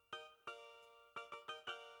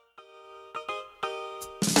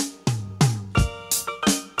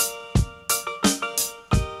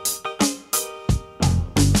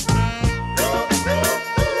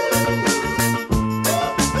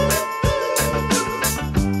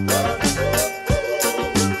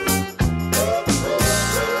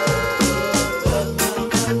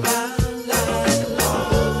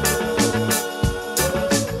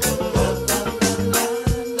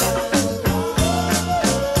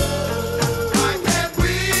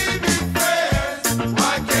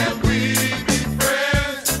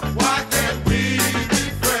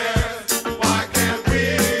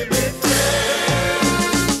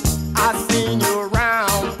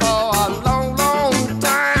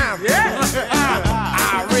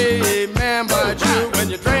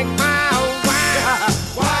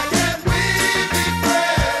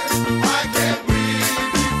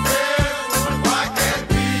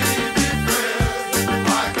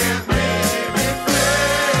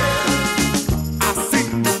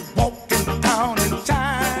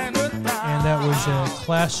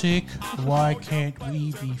classic Why Can't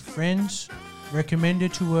We Be Friends,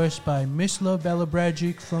 recommended to us by Miss Love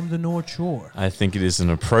Balabragic from the North Shore. I think it is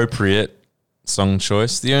an appropriate song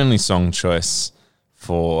choice, the only song choice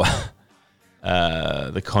for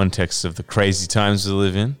the context of the crazy times we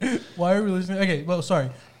live in. Why are we listening? Okay, well,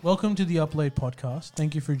 sorry. Welcome to the Up Late podcast.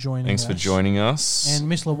 Thank you for joining us. Thanks for joining us. And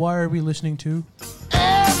Miss Love, why are we listening to?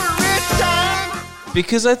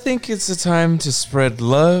 Because I think it's a time to spread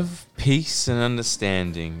love, peace, and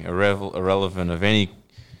understanding, irrelevant of any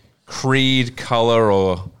creed, color,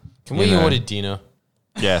 or... Can we order dinner?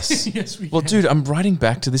 Yes. Yes, we Well, can. dude, I'm writing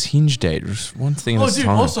back to this Hinge date. Just one thing at a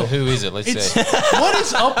time. Also, Who is it? Let's see. what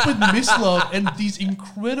is up with Miss Love and these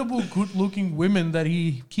incredible good-looking women that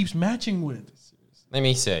he keeps matching with? Let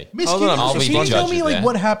me see. Miss, Hold on, I'll can be you the tell judge me of like that.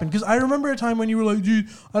 what happened? Because I remember a time when you were like, dude,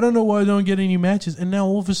 I don't know why I don't get any matches, and now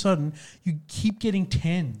all of a sudden you keep getting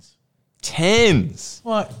 10s. 10s.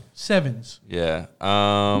 What? 7s. Yeah.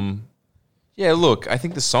 Yeah, look, I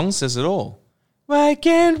think the song says it all. Why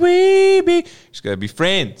can't we be? Just gotta be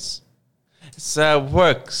friends. It's how it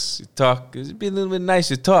works. You talk. It'd be a little bit nice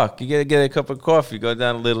to talk. You gotta get a cup of coffee, go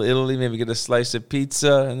down a little Italy, maybe get a slice of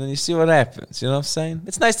pizza, and then you see what happens. You know what I'm saying?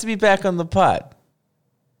 It's nice to be back on the pod.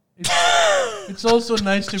 It's also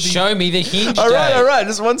nice to be... Show me the Hinge All date. right.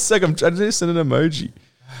 Just one sec. I'm trying to send an emoji.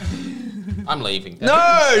 I'm leaving. No,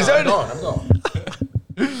 I'm gone.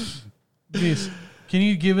 Yes. Can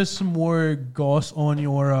you give us some more goss on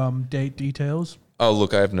your date details? Oh,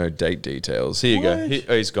 look, I have no date details. Here you go.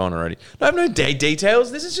 What? He's gone already. No, I have no date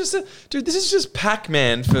details. This is just this is just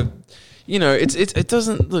Pac-Man for, it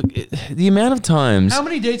doesn't, look, the amount of times. How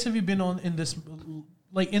many dates have you been on in this,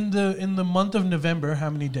 like in the month of November, how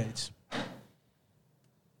many dates?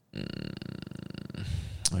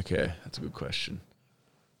 Okay, that's a good question.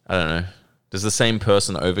 I don't know. Does the same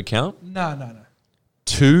person overcount? No.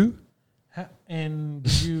 2? And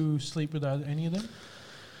did you sleep with any of them?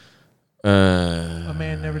 Uh, A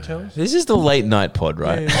man never tells? This is the late night pod,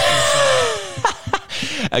 right?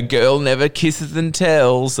 Yeah, A girl never kisses and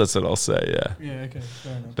tells. That's what I'll say, yeah. yeah, okay,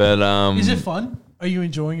 fair enough. But Is it fun? Are you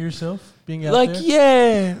enjoying yourself being out like, there?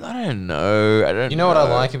 yeah, I don't know. You know what I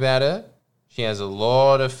like about her? She has a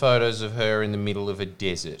lot of photos of her in the middle of a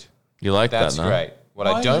desert. You like That's that, no? great. What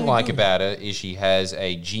Why I is don't that like good? about her is she has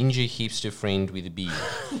a ginger hipster friend with a beard.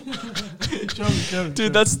 Show me.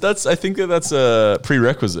 Dude, that's. I think that's a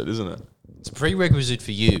prerequisite, isn't it? It's a prerequisite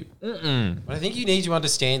for you. But I think you need to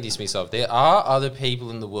understand this, myself. There are other people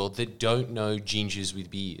in the world that don't know gingers with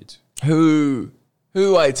beards. Who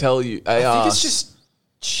I tell you? I think it's just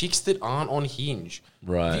chicks that aren't on Hinge.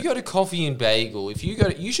 Right. If you go to Coffee and Bagel,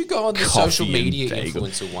 you should go on the Coffee social and media Bagel.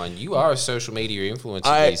 influencer one. You are a social media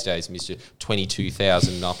influencer these days, Mr.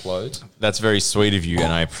 22,000 uploads. That's very sweet of you,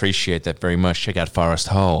 and I appreciate that very much. Check out Forest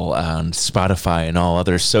Hall on Spotify and all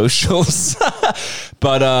other socials.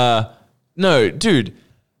 But no, dude,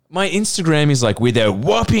 my Instagram is like with a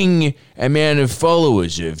whopping amount of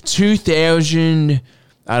followers of 2,000.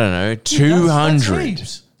 I don't know, 200.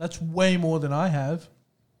 That's way more than I have.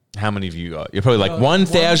 How many have you got? You're probably like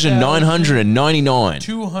 1,999. 1,999.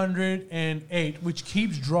 208, which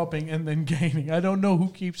keeps dropping and then gaining. I don't know who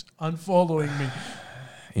keeps unfollowing me.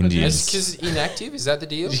 Indians. Because inactive, is that the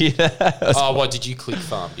deal? Yeah. Oh, what, did you click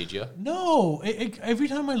farm, did you? No, every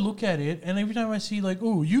time I look at it and every time I see like,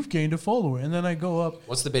 oh, you've gained a follower, and then I go up.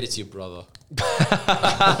 What's the bet? It's your brother.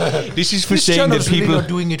 This is for saying that people.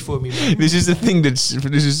 doing it for me, man. This is the thing that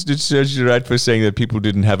this is the right for saying that people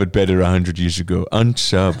didn't have it better 100 years ago.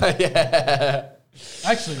 Unsub.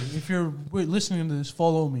 Actually, if you're listening to this,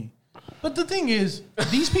 follow me. But the thing is,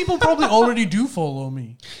 these people probably already do follow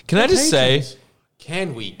me. Can I just say? Patrons.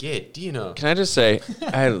 Can we get dinner? Can I just say?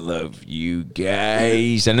 I love you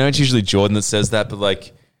guys. I know it's usually Jordan that says that, but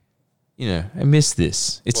like, I miss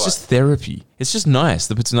this. It's What? just therapy. It's just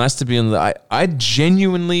nice. It's nice to be on the. I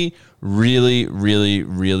genuinely, really, really,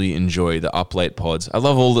 really enjoy the Up Late pods. I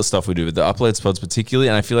love all the stuff we do, but the Up Late pods particularly,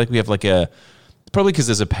 and I feel like we have like a. Probably because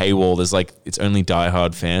there's a paywall, there's like, it's only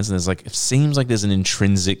diehard fans, and there's like, it seems like there's an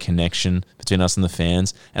intrinsic connection between us and the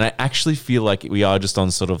fans. And I actually feel like we are just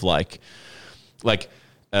on sort of like, what's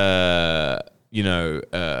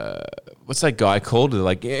that guy called?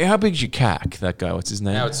 Like, how big's your cack? That guy, what's his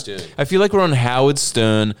name? Howard Stern. I feel like we're on Howard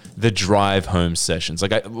Stern, the drive home sessions.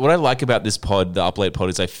 Like, what I like about this pod, the Up Late pod,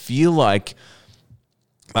 is I feel like,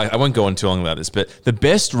 I won't go on too long about this, but the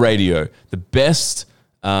best radio, the best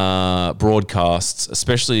broadcasts,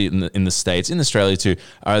 especially in the States, in Australia too,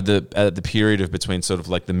 are at the period of between sort of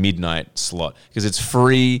like the midnight slot, because it's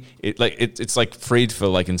free. It's like freed for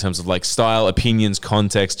like in terms of like style, opinions,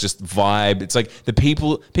 context, just vibe. It's like the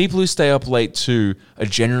people who stay up late too are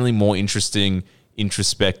generally more interesting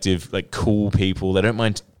introspective, like cool people. They don't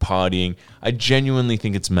mind partying. I genuinely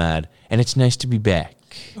think it's mad, and it's nice to be back.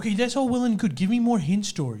 Okay, that's all well and good. Give me more hint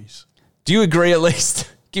stories. Do you agree at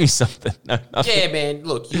least? Give me something. No, nothing. Yeah, man.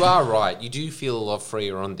 Look, you are right. You do feel a lot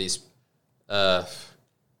freer on this.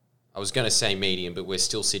 I was going to say medium, but we're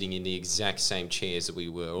still sitting in the exact same chairs that we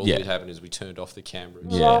were. All that happened is we turned off the cameras.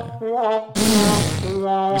 Yeah.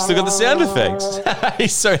 We still got the sound effects.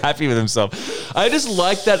 He's so happy with himself. I just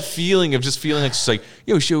like that feeling of just feeling like, just like,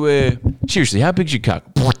 yo, so seriously, how big's your cock?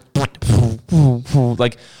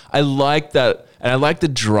 Like, I like that. And I like the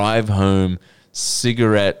drive home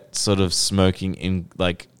cigarette sort of smoking in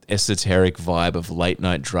like esoteric vibe of late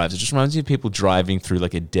night drives. It just reminds me of people driving through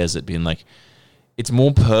like a desert being like, it's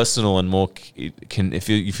more personal and more you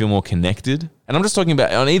feel more connected. And I'm just talking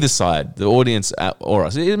about on either side, the audience or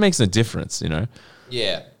us. It makes no difference, you know?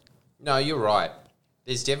 Yeah. No, you're right.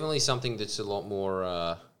 There's definitely something that's a lot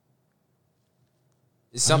more...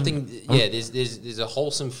 there's something... there's a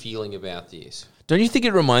wholesome feeling about this. Don't you think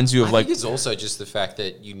it reminds you of I like... think it's also just the fact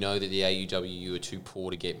that you know that the AUWU are too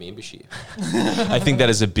poor to get membership. I think that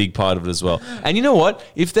is a big part of it as well. And you know what?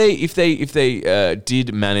 If they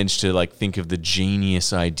did manage to like think of the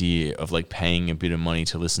genius idea of like paying a bit of money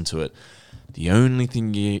to listen to it, the only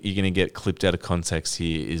thing you're going to get clipped out of context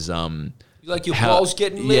here is Like your balls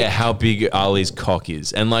getting lit. Yeah, how big Ali's cock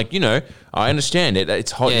is. And like, you know, I understand it.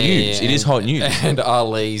 It's hot news. It is hot news. And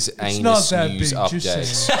Ali's anus news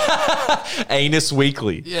updates. Anus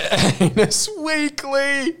Weekly. Yeah, Anus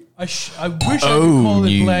Weekly. I wish I could call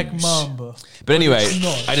it Black news. Mamba. But anyway, It's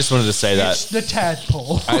not. I just wanted to say that. It's the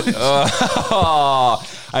tadpole. I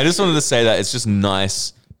just wanted to say that it's just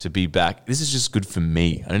nice to be back. This is just good for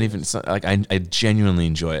me. It's not like I genuinely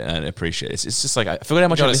enjoy it and appreciate it. It's just like I forgot how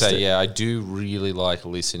much I missed it. Yeah, I do really like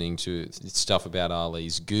listening to stuff about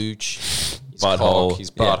Ali's gooch, his Butthole. cock,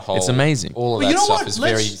 his Yeah, butthole. it's amazing. All of But that you know stuff what? is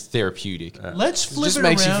Let's- very therapeutic. Let's It flip just it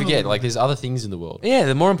makes you around a forget, little like there's other things in the world. Yeah,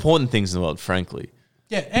 the more important things in the world, frankly.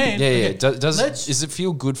 Yeah, and Yeah. okay, Does it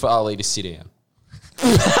feel good for Ali to sit down?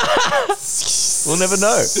 We'll never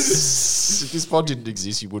know. If this pod didn't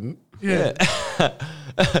exist, you wouldn't. yeah.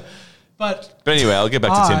 But But anyway, I'll get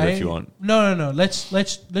back to Tinder if you want. No. Let's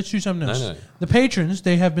do something else. No. The patrons,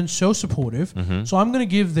 they have been so supportive, so I'm going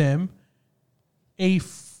to give them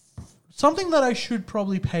something that I should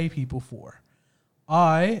probably pay people for.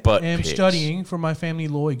 I Butt am pics. studying for my family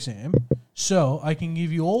law exam, so I can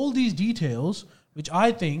give you all these details, which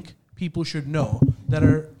I think people should know that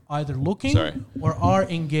are either looking or are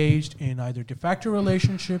engaged in either de facto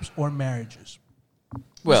relationships or marriages.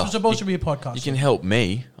 Well, This was supposed to be a podcast. you can help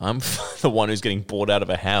me. I'm the one who's getting bored out of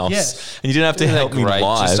a house. Yes. And you didn't have to help me Great.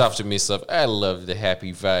 live. Just after Miss Love, I love the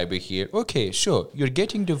happy vibe here. Okay, sure. You're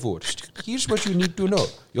getting divorced. Here's what you need to know.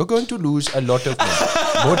 You're going to lose a lot of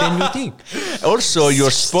money. More than you think. Also,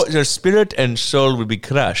 your spirit and soul will be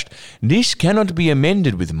crushed. This cannot be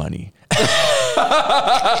amended with money.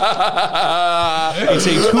 It's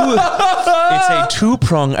a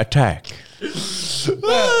two-prong attack.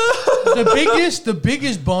 The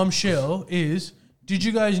biggest bombshell is, did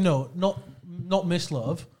you guys know, not Miss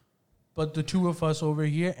Love, but the two of us over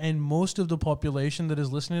here and most of the population that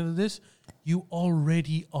is listening to this, you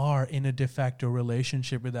already are in a de facto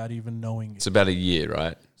relationship without even knowing it. It's about a year,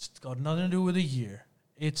 right? It's got nothing to do with a year.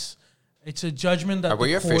 It's a judgment that Are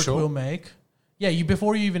we the court official? will make. Yeah,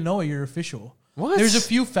 before you even know it, you're official. What? There's a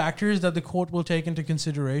few factors that the court will take into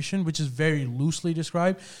consideration, which is very loosely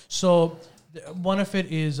described. So one of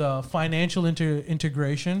it is financial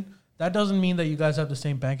integration. That doesn't mean that you guys have the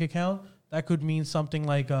same bank account. That could mean something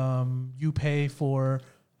like you pay for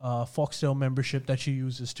Foxtel membership that she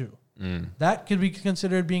uses too. That could be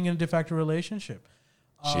considered being in a de facto relationship.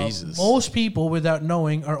 Jesus. Most people, without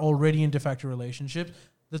knowing, are already in de facto relationships.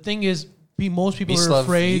 The thing is, most people Miss are Love,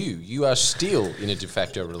 afraid. you are still in a de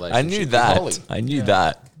facto relationship. I knew with Holly. that. I knew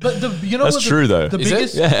that. But you know That's what true, though. The Is it?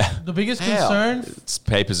 biggest, Yeah. the biggest How? concern. It's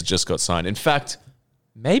papers just got signed. In fact,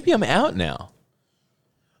 maybe I'm out now.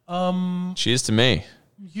 Cheers to me.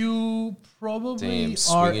 You probably Damn, are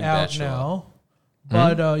swinging out bachelor. now,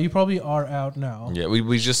 but you probably are out now. Yeah,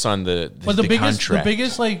 we just signed the But the biggest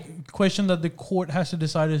contract. like question that the court has to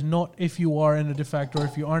decide is not if you are in a de facto or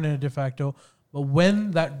if you aren't in a de facto, but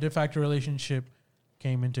when that de facto relationship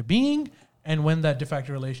came into being and when that de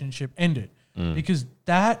facto relationship ended, because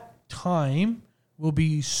that time will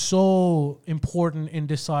be so important in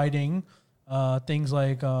deciding things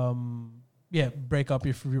like break up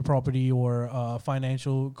your property or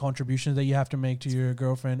financial contributions that you have to make to your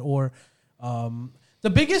girlfriend or the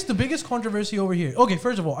biggest controversy over here. Okay,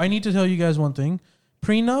 first of all, I need to tell you guys one thing.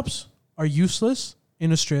 Prenups are useless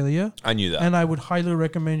in Australia. I knew that. And I would highly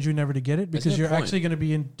recommend you never to get it because no you're point. actually going to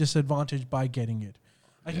be in disadvantage by getting it.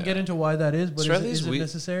 I can get into why that is, but is it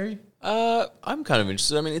necessary? I'm kind of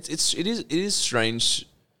interested. I mean, it is strange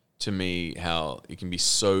to me how it can be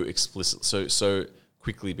so explicit, so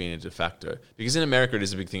quickly being a de facto. Because in America, it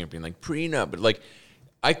is a big thing of being like prenup, but like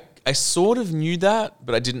I sort of knew that,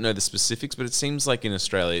 but I didn't know the specifics. But it seems like in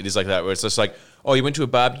Australia, it is like that, where it's just like, oh, you went to a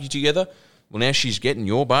barbecue together. Well, now she's getting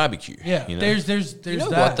your barbecue. Yeah, you know? there's You know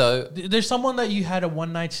that. what, though? There's someone that you had a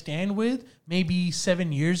one night stand with maybe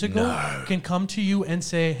 7 years ago can come to you and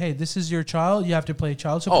say, "Hey, this is your child. You have to pay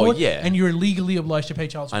child support." Oh, yeah. and you're legally obliged to pay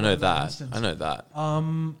child support. I know in that. instance. I know that.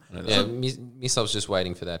 Yeah, Misob's just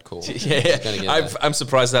waiting for that call. Yeah, I'm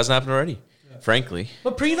surprised that hasn't happened already. Frankly,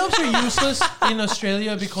 But prenups are useless in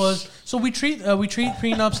Australia because we treat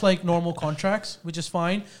prenups like normal contracts, which is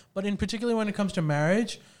fine. But in particular, when it comes to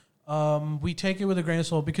marriage, we take it with a grain of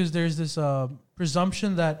salt because there's this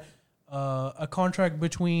presumption that a contract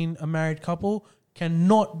between a married couple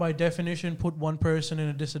cannot, by definition, put one person in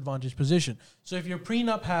a disadvantaged position. So if your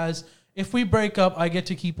prenup has, if we break up, I get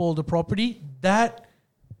to keep all the property, that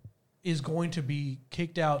is going to be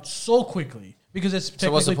kicked out so quickly. Because it's So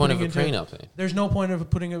what's the point of a putting prenup then? There's no point of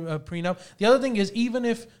putting a prenup. The other thing is, even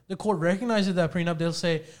if the court recognizes that prenup, they'll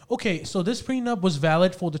say, okay, so this prenup was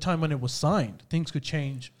valid for the time when it was signed. Things could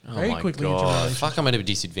change very my quickly. God. Into a relationship. Fuck, I'm at a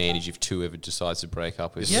disadvantage if two ever decides to break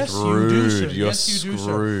up with Yes, screwed. you do, sir. You're Yes, you do, sir.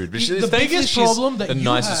 screwed. But The thankfully biggest she's problem that the you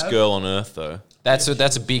nicest have- girl on earth, though. That's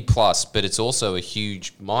a big plus, but it's also a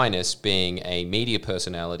huge minus being a media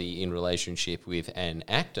personality in relationship with an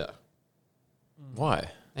actor.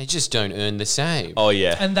 Why? They just don't earn the same. Oh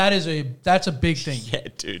yeah. And that's a big thing. Yeah,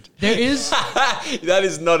 dude. There is That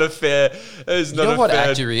is not a fair. That is You not know a what fair.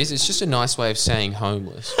 actor is? It's just a nice way of saying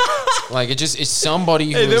homeless. Like it's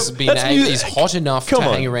somebody Hey, who's is hot enough to Come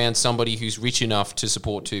on. hang around somebody who's rich enough to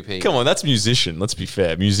support two people. Come on, that's musician. Let's be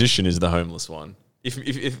fair. Musician is the homeless one. If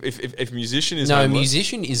musician is No, homeless,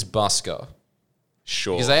 musician is busker.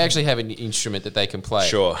 sure. Because they actually have an instrument that they can play.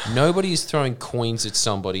 Sure. Nobody is throwing coins at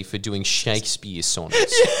somebody for doing Shakespeare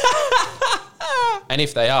sonnets. And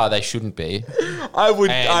if they are, they shouldn't be. I would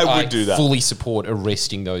And do that. Fully support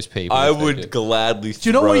arresting those people. I if they would do. gladly. Do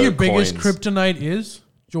you know what your throw biggest coins. kryptonite is,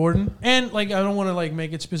 Jordan? And like, I don't want to like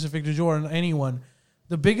make it specific to Jordan. Anyone,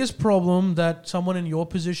 the biggest problem that someone in your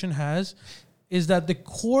position has is that the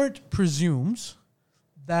court presumes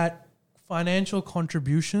that financial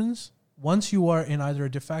contributions, once you are in either a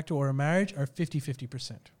de facto or a marriage, are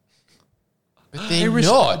 50-50%. But they're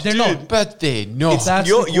not. They're not. But they're not. That's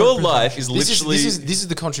Your the court life is This literally. is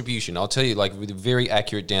the contribution. I'll tell you, like, with very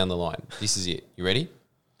accurate down the line. This is it. You ready?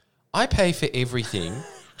 I pay for everything.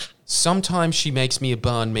 Sometimes she makes me a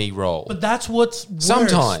banh mi roll. But that's what's worse.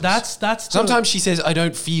 Sometimes. That's the- Sometimes she says I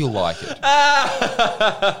don't feel like it.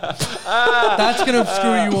 that's gonna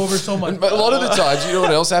screw you over so much. But a lot of the times, you know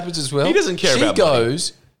what else happens as well? He doesn't care she about She money.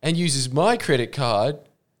 goes and uses my credit card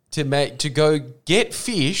to go get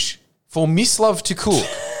fish for Miss Love to cook.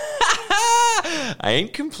 I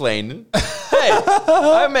ain't complaining. Hey,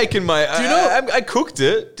 I'm making my. Do you know? I cooked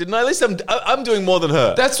it, didn't I? At least I'm doing more than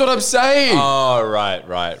her. That's what I'm saying. Oh, right.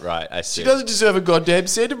 I see. She doesn't deserve a goddamn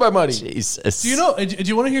cent of my money. Jesus. Do you know? Do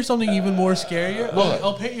you want to hear something even more scarier?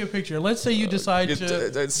 I'll paint you a picture. Let's say you decide to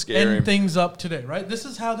don't scare end him. things up today, right? This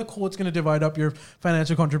is how the court's going to divide up your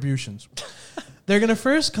financial contributions. They're going to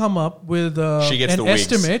first come up with She gets an the wigs.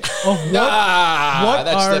 estimate of what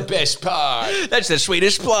That's are the best part. That's the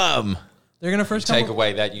Swedish plum. they're going to first come Take up.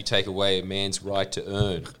 away that, you take away a man's right to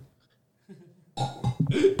earn.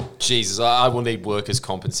 Jesus, I will need workers'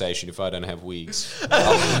 compensation if I don't have wigs.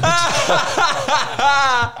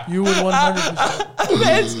 You would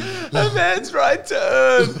 100%. A man's right to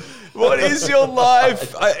earn. What is your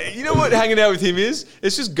life? You know what hanging out with him is?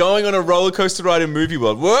 It's just going on a roller coaster ride in movie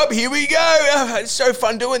world. Well, here we go. It's so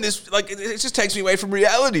fun doing this. Like, it just takes me away from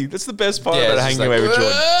reality. That's the best part about it's hanging just away with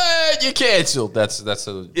Jordan. You're cancelled. That's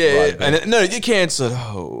a Yeah, right, man. and no, you cancelled.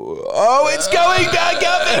 Oh, it's going back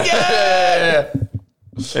up again.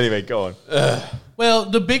 Anyway, go on. Well,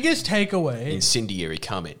 the biggest takeaway Incendiary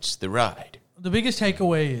comments. The ride.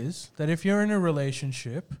 is that if you're in a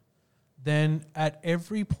relationship, then at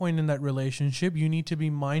every point in that relationship, you need to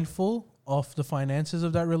be mindful of the finances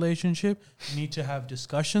of that relationship. You need to have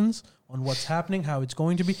discussions on what's happening, how it's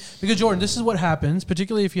going to be. Because, Jordan, this is what happens,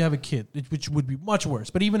 particularly if you have a kid, which would be much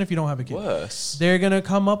worse. But even if you don't have a kid. Worse. They're going to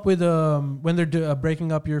come up with, when they're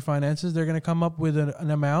breaking up your finances, they're going to come up with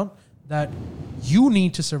an amount that you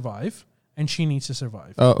need to survive and she needs to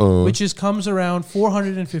survive. Uh-oh. Which comes around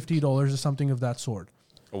 $450 or something of that sort.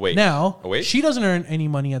 Oh, wait. Now, Oh, wait. she doesn't earn any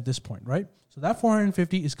money at this point, right? So that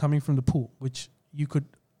 $450 is coming from the pool, which you could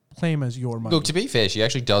claim as your money. Look, to be fair, she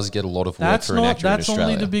actually does get a lot of work that's for an actor in That's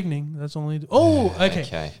Australia. only the beginning. That's only. Okay.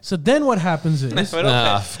 Okay. So then what happens is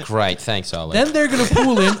Great. Thanks, Ollie. then they're going to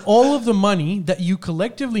pool in all of the money that you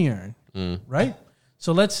collectively earn, right?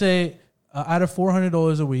 So let's say out of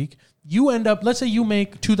 $400 a week, you end up. Let's say you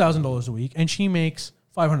make $2,000 a week, and she makes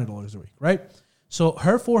 $500 a week, right? So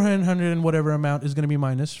her 400 and whatever amount is going to be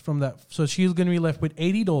minus from that. So she's going to be left with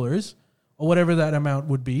 $80 or whatever that amount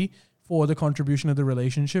would be for the contribution of the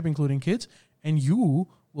relationship, including kids, and you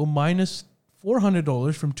will minus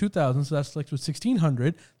 $400 from 2,000, so that's like with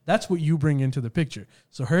 $1,600. That's what you bring into the picture.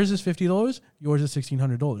 So hers is $50, yours is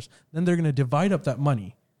 $1,600. Then they're going to divide up that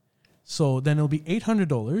money. So then it'll be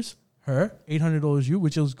 $800 her, $800 you,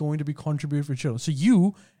 which is going to be contributed for children. So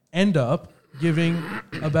you end up giving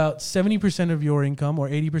about 70% of your income or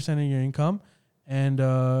 80% of your income, and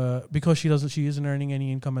because she isn't earning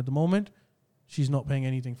any income at the moment, she's not paying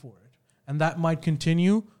anything for it. And that might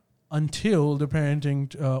continue until the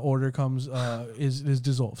parenting order comes is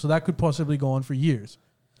dissolved. So that could possibly go on for years,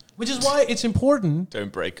 which is why it's important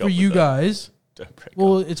Don't break up for you guys. Don't break up.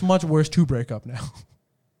 Well, it's much worse to break up now.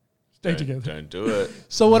 Stay together. Don't do it.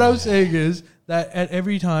 So what I'm saying is that at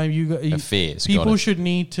every time Affairs, people should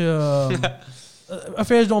need to.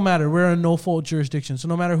 Affairs don't matter. We're a no-fault jurisdiction, so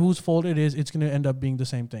no matter whose fault it is, it's going to end up being the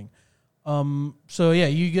same thing. So yeah,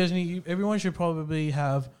 you guys everyone should probably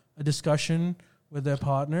have a discussion with their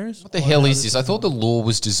partners. What the hell is this? I thought the law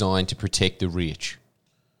was designed to protect the rich.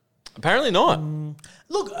 Apparently not.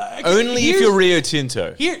 Look, Only if you're Rio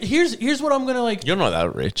Tinto. Here's what I'm gonna like. You're not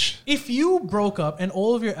that rich. If you broke up and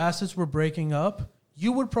all of your assets were breaking up,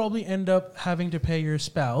 you would probably end up having to pay your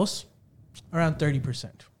spouse around 30%.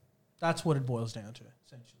 That's what it boils down to,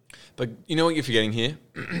 essentially. But you know what you're forgetting here?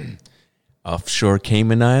 Offshore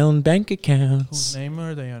Cayman Island bank accounts. Whose name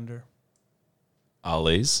are they under?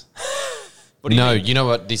 Ollie's. You know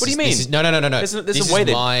what? What do you mean? No. There's This a way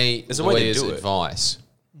is my there's a way to lawyer's do it. advice.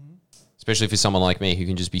 Especially for someone like me who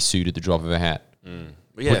can just be sued at the drop of a hat.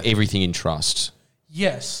 But yeah. Put everything in trust.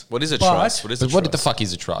 Yes. What is a but- trust? What is a But trust? what the fuck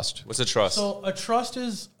is a trust? What's a trust? So a trust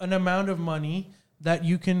is an amount of money that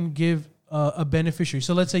you can give a beneficiary.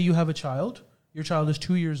 So let's say you have a child. Your child is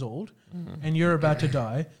 2 years old, and you're about to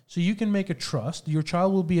die. So you can make a trust. Your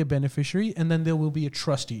child will be a beneficiary, and then there will be a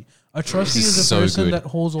trustee. A trustee This is is a so person good. that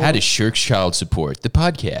holds all. How does Shirk Child support the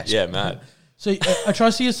podcast? yeah, mad. So a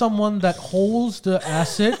trustee is someone that holds the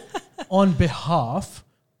asset on behalf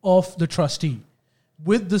of the trustee,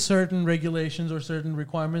 with the certain regulations or certain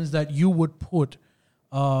requirements that you would put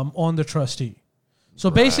on the trustee. So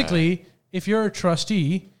basically, if you're a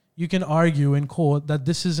trustee, you can argue in court that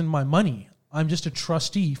this isn't my money. I'm just a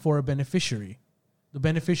trustee for a beneficiary. The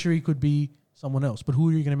beneficiary could be someone else, but who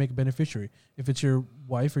are you going to make a beneficiary? If it's your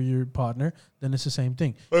wife or your partner, then it's the same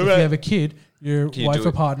thing. If you have a kid, your Can you wife do or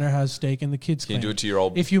it? partner has stake in the kid's Can you claim. do it to your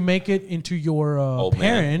old? If you make it into your Old man,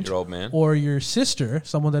 parent your old man. or your sister,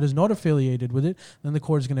 someone that is not affiliated with it, then the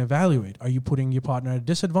court is going to evaluate. Are you putting your partner at a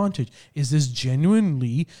disadvantage? Is this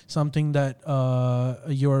genuinely something that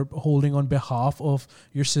you're holding on behalf of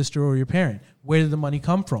your sister or your parent? Where did the money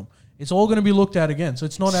come from? It's all going to be looked at again. So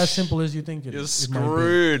it's not as simple as you think it You're is. It might be.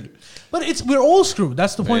 screwed. But we're all screwed.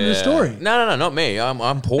 That's the point of the Yeah. story. No, not me.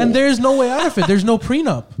 I'm poor. And there's no way out of it. There's no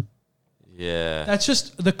prenup. yeah. That's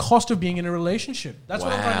just the cost of being in a relationship. That's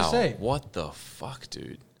what I'm trying to say. What the fuck,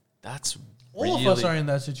 dude? That's All of us are in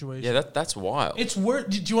that situation. Yeah, that's wild. It's worth.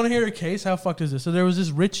 Do you want to hear a case? How fucked is this? So there was this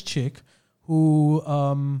rich chick who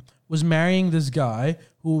was marrying this guy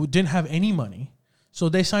who didn't have any money. So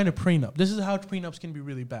they signed a prenup. This is how prenups can be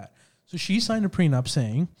really bad. So she signed a prenup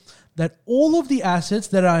saying that all of the assets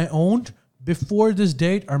that I owned before this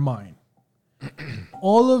date are mine.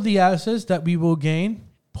 All of the assets that we will gain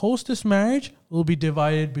post this marriage will be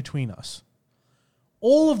divided between us.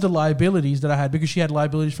 All of the liabilities that I had, because she had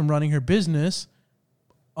liabilities from running her business,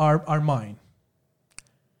 are mine.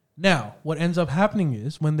 Now, what ends up happening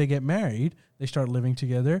is when they get married, they start living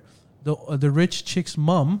together. The rich chick's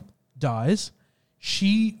mom dies.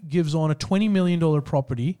 She gives on a $20 million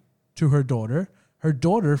property to her daughter. Her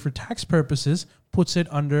daughter, for tax purposes, puts it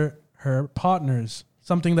under her partner's,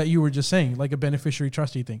 something that you were just saying, like a beneficiary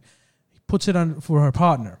trustee thing. Puts it on for her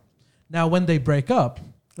partner. Now, when they break up,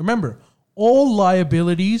 remember, all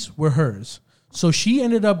liabilities were hers. So she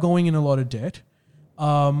ended up going in a lot of debt.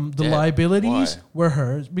 The Debt? liabilities Why? were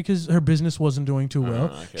hers because her business wasn't doing too well.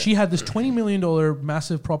 okay. She had this $20 million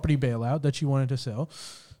massive property bailout that she wanted to sell.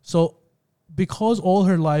 So because all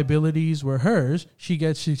her liabilities were hers, she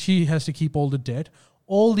has to keep all the debt.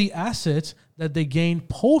 all the assets that they gained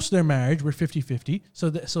post their marriage were 50-50.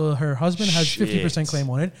 So her husband has 50% claim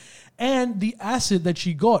on it. And the asset that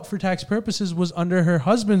she got for tax purposes was under her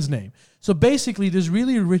husband's name. So basically, this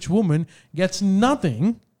really rich woman gets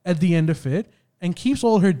nothing at the end of it and keeps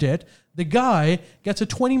all her debt. The guy gets a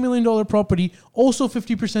 $20 million property, also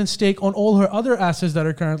 50% stake on all her other assets that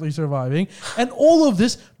are currently surviving. And all of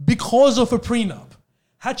this because of a prenup.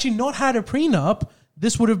 Had she not had a prenup,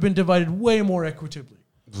 this would have been divided way more equitably.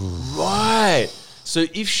 Right. So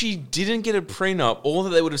if she didn't get a prenup, all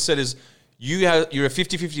that they would have said is, you're a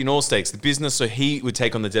 50-50 in all stakes, the business, so he would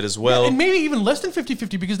take on the debt as well. Yeah, and maybe even less than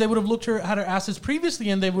 50-50 because they would have looked at her assets previously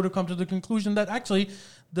and they would have come to the conclusion that actually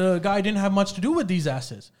the guy didn't have much to do with these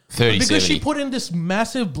assets. 30, because 70. she put in this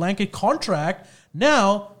massive blanket contract,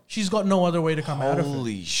 now she's got no other way to come out of it.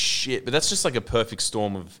 Holy shit. But that's just like a perfect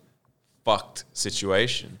storm of fucked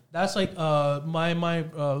situation. That's like my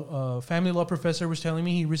family law professor was telling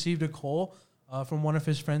me he received a call from one of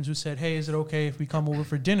his friends who said, hey, is it okay if we come over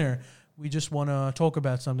for dinner? We just want to talk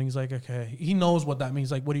about something. He's like, okay. He knows what that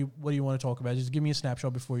means. Like, what do you want to talk about? Just give me a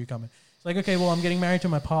snapshot before you come in. It's like, okay, well, I'm getting married to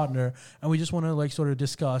my partner, and we just want to like sort of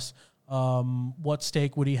discuss what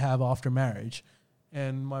stake would he have after marriage.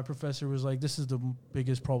 And my professor was like, this is the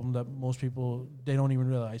biggest problem that most people, they don't even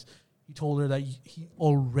realize. He told her that he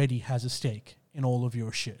already has a stake in all of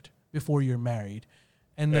your shit before you're married.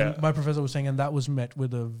 And then my professor was saying, and that was met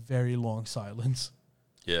with a very long silence.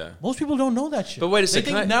 Yeah. Most people don't know that shit. But wait a they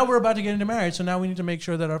second. think now we're about to get into marriage, so now we need to make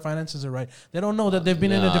sure that our finances are right. They don't know that they've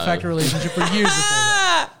been in a de facto relationship for years before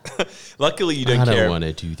that. Luckily, you don't I care. don't want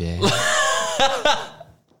to do that.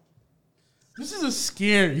 This is a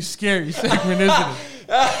scary segment, isn't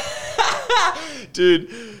it?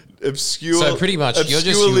 Dude, obscure. So pretty much,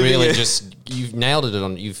 you've nailed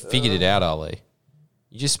it you've figured it out, Ali.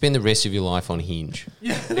 You just spend the rest of your life on Hinge.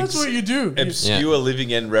 Yeah, that's what you do. Obscure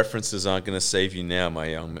living end references aren't going to save you now, my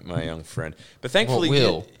young friend. But thankfully,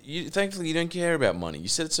 thankfully you don't care about money. You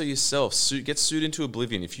said it so yourself. Get sued into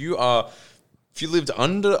oblivion. If you lived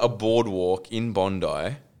under a boardwalk in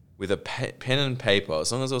Bondi with a pen and paper,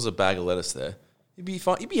 as long as there was a bag of lettuce there, you'd be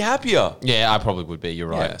fine. You'd be happier. Yeah, I probably would be. You're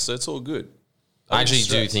right. Yeah, so it's all good. I actually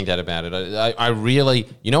do think that about it. I really,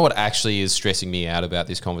 you know what actually is stressing me out about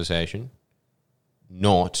this conversation?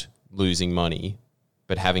 Not losing money,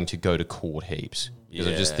 but having to go to court heaps. Because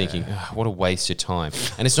I'm just thinking, what a waste of time.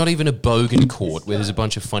 And it's not even a bogan court where there's a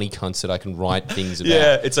bunch of funny cunts that I can write things about.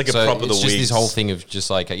 Yeah, it's like a proper the It's just weeks. this whole thing of just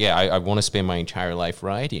like, I want to spend my entire life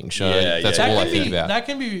writing. So that's all I think about. That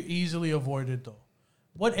can be easily avoided, though.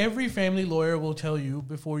 What every family lawyer will tell you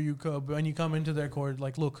before you when you come into their court,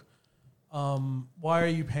 like, look, why are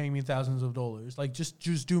you paying me thousands of dollars? Like, just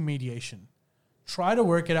do mediation. Try to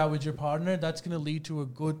work it out with your partner. That's going to lead to a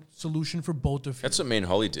good solution for both of you. That's what me and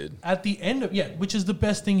Holly did. At the end of which is the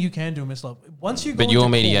best thing you can do, Miss Love. Once you go, but your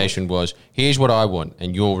into mediation was, here's what I want,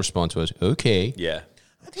 and your response was, okay. Yeah.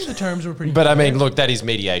 I think the terms were pretty. But I clear. mean, look, that is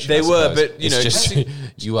mediation. They I were, suppose. but, you it's know, just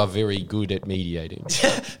you are very good at mediating.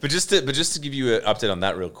 But just to give you an update on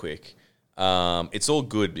that real quick, it's all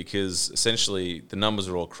good because essentially the numbers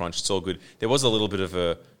are all crunched. It's all good. There was a little bit of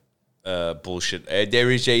a bullshit. There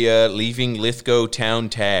is a leaving Lithgow town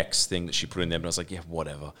tax thing that she put in there, but I was like, yeah,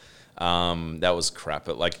 whatever. That was crap.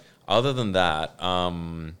 But like, other than that,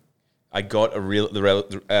 I got a real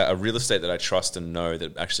estate that I trust and know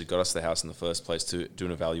that actually got us the house in the first place to do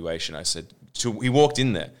an evaluation. I said, he walked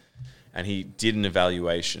in there and he did an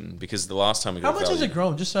evaluation because the last time we got How much has it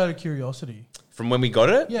grown? Just out of curiosity. From when we got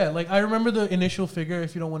it? Yeah, like I remember the initial figure.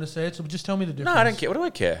 If you don't want to say it, so just tell me the difference. No, I don't care. What do I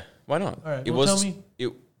care? Why not? All right, It well, was. tell me.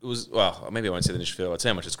 It was. Well, maybe I won't say the initial figure. I'll tell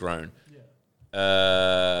you how much it's grown. Yeah.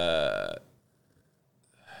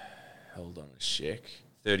 Hold on a sec.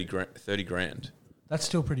 30 grand. That's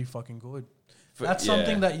still pretty fucking good. For- That's yeah.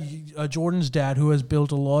 something that Jordan's dad, who has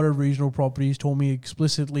built a lot of regional properties, told me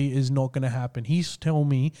explicitly is not going to happen. He's told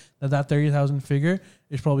me that 30,000 figure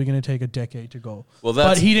is probably going to take a decade to go. Well, but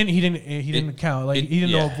that's- he didn't count. Like he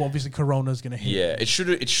didn't know yeah. if obviously Corona's going to hit. Yeah, it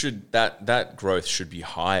should that growth should be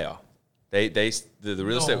higher. The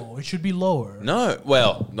real estate. No, it should be lower. No,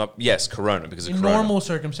 well, not yes, Corona because of In Corona. normal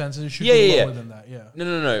circumstances, it should Yeah, be yeah, lower yeah. than that. Yeah.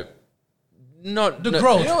 No. Not The no,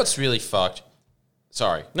 growth. You know what's really fucked?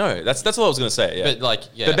 Sorry. No, that's all I was going to say. Yeah. But like,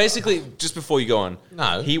 yeah. But basically, just before you go on,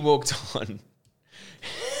 No. he walked on.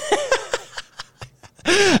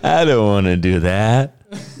 I don't want to do that.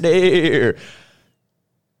 There.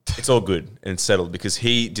 It's all good and settled because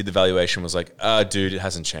he did the valuation, was like, dude, it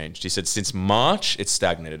hasn't changed. He said, since March, it's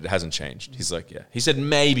stagnated. It hasn't changed. He's like, yeah. He said,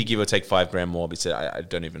 maybe give or take $5,000 more, but he said, I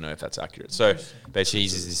don't even know if that's accurate. So basically,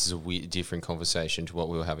 Jesus, this is a different conversation to what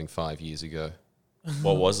we were having 5 years ago.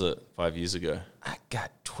 What was it 5 years ago? I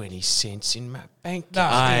got 20 cents in my bank. Nah,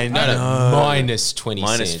 I dude, know. Minus 20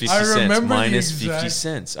 Minus cents. 50 I cents. remember the Minus exact- 50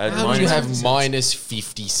 cents. I had How would you minus have 50 cents. minus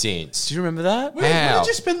 50 cents? Do you remember that? Where How? did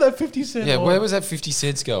you spend that 50 cents? Yeah, on? where was that 50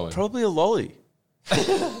 cents going? Probably a lolly. And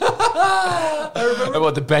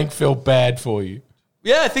what, the bank felt bad for you?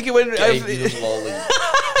 Yeah, I think it went. Gave you the lolly.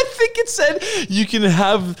 I think it said you can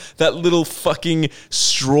have that little fucking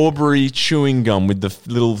strawberry chewing gum with the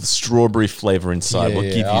little strawberry flavor inside. We'll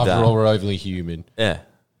give you After that. all, we're overly human. Yeah.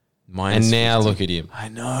 Minus And now 50. look at him. I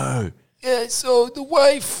know. Yeah, so the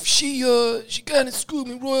wife, she kind of screwed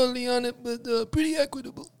me royally on it, but pretty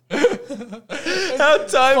equitable. How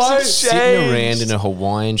times have Sitting changed. around in a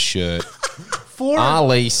Hawaiian shirt. For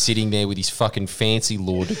Ali sitting there with his fucking fancy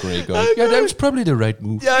law degree going, yeah, that was probably the right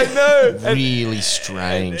move. Yeah, I know. Really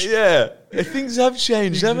strange. Yeah. Things have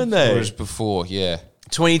changed, haven't they? Whereas before, yeah.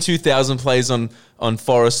 22,000 plays on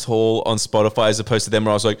Forest Hall on Spotify as opposed to them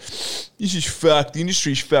where I was like, this is fucked. The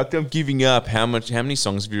industry's fucked. I'm giving up. How many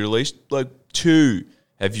songs have you released? Like 2.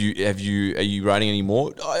 Are you writing any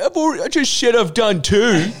more? I just said I've done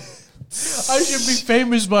 2. I should be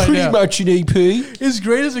famous by Pretty now. much an EP. His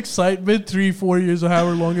greatest excitement 3-4 years or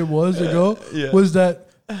however long it was ago Yeah. was that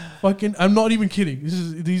fucking. I'm not even kidding.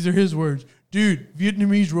 These are his words, dude.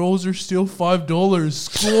 Vietnamese rolls are still $5.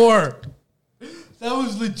 Score. That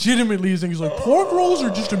was legitimately his thing. He's like, pork rolls are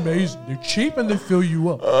just amazing. They're cheap and they fill you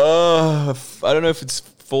up. I don't know if it's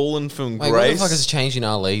fallen from Wait, what the grace. fuck has changed in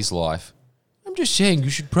Ali's life? I'm just saying, you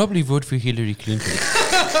should probably vote for Hillary Clinton.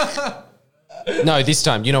 No, this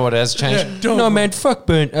time, you know what has changed? Yeah, don't no, vote. man, fuck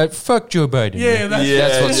Joe Biden. Yeah, man.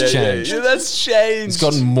 that's what's changed. Yeah, that's changed. It's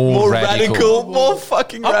gotten more radical. More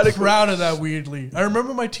fucking I'm radical. proud of that. Weirdly, I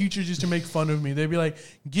remember my teachers used to make fun of me. They'd be like,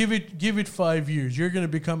 "Give it 5 years. You're gonna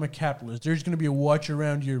become a capitalist. There's gonna be a watch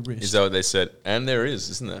around your wrist." Is that what they said? And there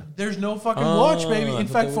is, isn't there? There's no fucking watch, baby. I In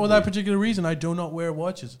thought fact, there for would that be. particular reason, I do not wear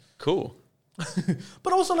watches. Cool.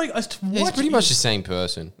 But also, like, Yeah, he's pretty much the same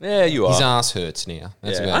person. Yeah, you are. His ass hurts now.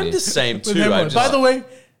 That's Yeah. about I'm it. the same But too. never I mind. just By the way,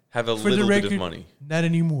 have a for little the bit record, of money. not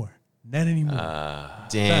anymore. Not anymore.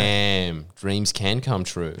 Damn, dreams can come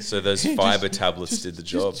true. So those fiber tablets did the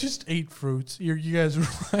job. Just eat fruits. You guys are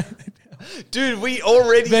right. Dude, we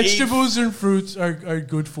already Vegetables and fruits are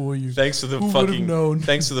good for you. Thanks for the Who would've fucking known?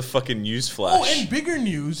 Thanks for the fucking news flash. Oh, and bigger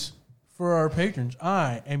news for our patrons.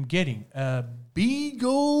 I am getting a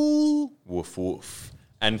beagle. Woof woof.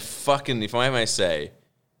 And fucking, if I may say,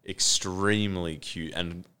 extremely cute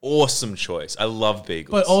and awesome choice. I love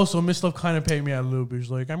beagles. But also, Miss Love kind of paid me out a little bit.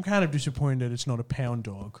 She's like, I'm kind of disappointed that it's not a pound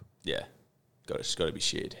dog. yeah, it's got to be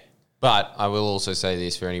shared. But I will also say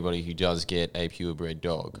this for anybody who does get a purebred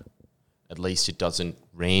dog. At least it doesn't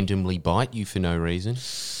randomly bite you for no reason.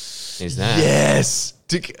 Is that? Yes.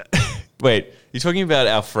 Wait, you're talking about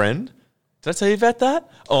our friend? Did I tell you about that?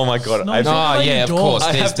 Oh my god! No, I've- it's not Oh, like yeah, a of dog. course.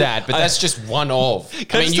 I There's have to- that. But that's just one of. Can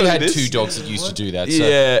I I mean, just you tell had you this? 2 dogs that used to do that. So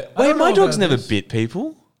yeah. I Wait, don't my know dog's about never this. bit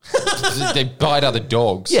people. they bite other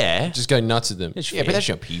dogs. Yeah. Just go nuts at them. It's Yeah, but fair. that's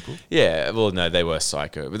not people. Yeah, well, no, they were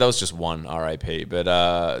psycho, but that was just one RIP. But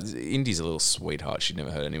Indy's a little sweetheart. She'd never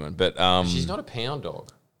hurt anyone. But She's not a pound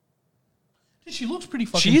dog. She looks pretty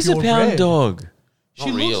fucking she is a pound purebred. dog. She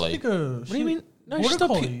Not looks really. like a... What do you mean? No, Border she's not.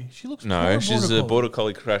 collie. She looks No, more she's a collie. border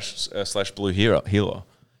collie crash / blue healer.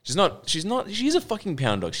 She's not. She's a fucking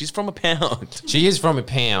pound dog. She's from a pound. She is from a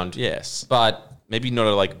pound. Yes, But maybe not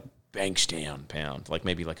a like Bankstown pound. Like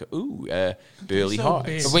maybe like a Burley So Heights.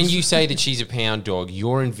 big. But when you say that she's a pound dog,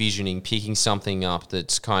 you're envisioning picking something up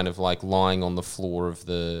that's kind of like lying on the floor of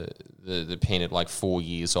the pen at like 4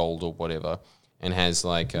 years old or whatever, and has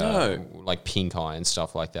like No. like pink eye and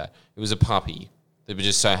stuff like that. It was a puppy that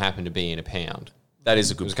just so happened to be in a pound. That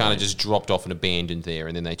is a It good. was point. kind of just dropped off and abandoned there,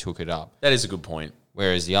 and then they took it up. That is a good point.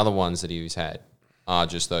 Whereas the other ones that he's had are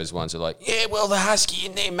just those ones that are like, Yeah, well, the husky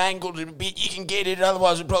in there mangled it a bit. You can get it,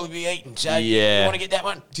 otherwise it'll probably be eaten. So Yeah. you want to get that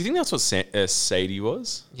one? Do you think that's what Sadie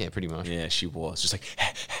was? yeah, pretty much. Yeah, she was. Just like,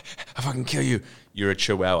 I fucking kill you. You're a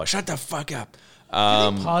chihuahua. Shut the fuck up. I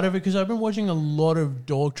think part of it, because I've been watching a lot of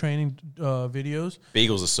dog training videos.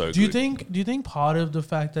 Beagles are so good. Do you think part of the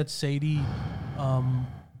fact that Sadie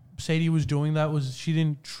was doing that was she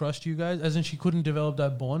didn't trust you guys, as in she couldn't develop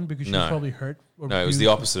that bond because she was No. probably hurt? Or No, it was the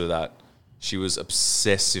abused? opposite of that. She was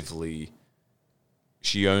obsessively.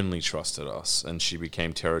 She only trusted us, and she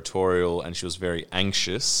became territorial, and she was very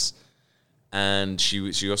anxious, and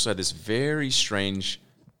she also had this very strange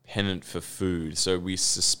penchant for food. So we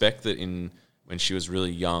suspect that when she was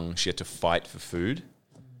really young, she had to fight for food,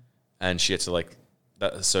 and she had to like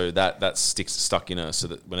that stuck in her, so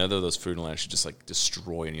that whenever there was food around, she'd just like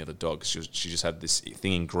destroy any other dogs. She just had this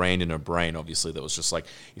thing ingrained in her brain, obviously, that was just like,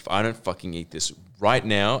 if I don't fucking eat this right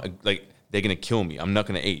now, like they're gonna kill me. I'm not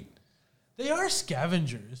gonna eat. They are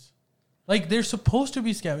scavengers. Like they're supposed to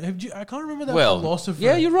be scavengers. I can't remember that philosopher.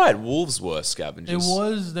 Yeah, you're right. Wolves were scavengers.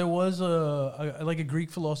 There was a Greek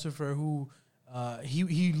philosopher who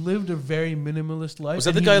he lived a very minimalist life. Was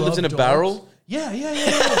that the guy who lived in a barrel? Yeah.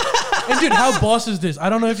 And dude, how boss is this? I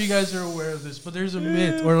don't know if you guys are aware of this, but there's a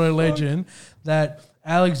myth or a legend that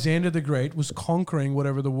Alexander the Great was conquering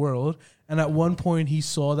whatever the world, and at one point he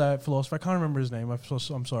saw that philosopher. I can't remember his name.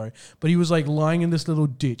 I'm sorry, but he was like lying in this little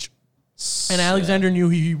ditch, and Alexander knew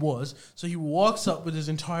who he was, so he walks up with his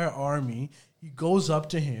entire army. He goes up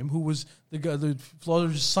to him, who was the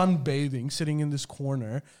philosopher's sunbathing, sitting in this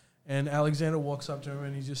corner, and Alexander walks up to him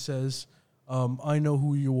and he just says, "I know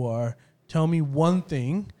who you are. Tell me one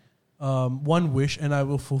thing." One wish, and I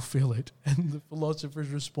will fulfill it. And the philosopher's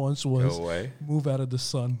response was, "Go away. Move out of the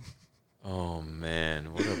sun." Oh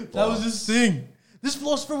man, what a boss. That was his thing. This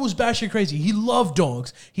philosopher was batshit crazy. He loved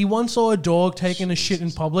dogs. He once saw a dog taking a shit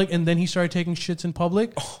in public, and then he started taking shits in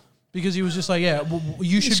public because he was just like, "Yeah,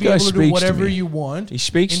 you should be able to do whatever you want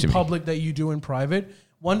in public that you do in private."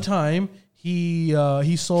 One time, he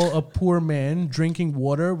saw a poor man drinking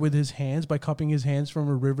water with his hands by cupping his hands from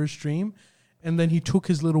a river stream. And then he took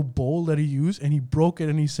his little bowl that he used and he broke it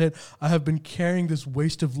and he said, "I have been carrying this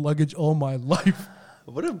waste of luggage all my life."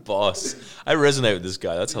 What a boss. I resonate with this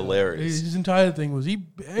guy. That's hilarious. His entire thing was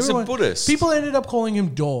He's a Buddhist. People ended up calling him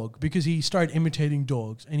Dog because he started imitating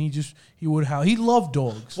dogs and he would howl. He loved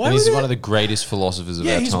dogs. And he's one of the greatest philosophers of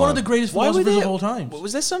our time. Yeah, he's one of the greatest philosophers of all time.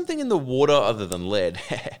 Was there something in the water other than lead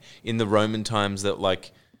in the Roman times that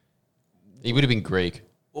like... He would have been Greek.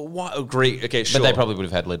 Well, why, Greek, okay, sure. But they probably would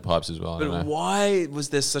have had lead pipes as well. But why was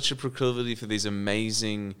there such a proclivity for these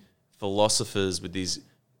amazing philosophers with these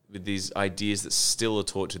ideas that still are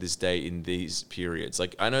taught to this day in these periods?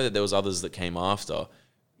 Like, I know that there was others that came after,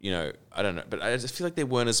 you know, I don't know, but I just feel like they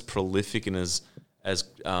weren't as prolific and as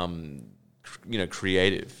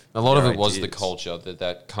creative. A lot of it was the culture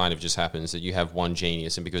that kind of just happens, that you have one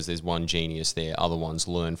genius, and because there's one genius there, other ones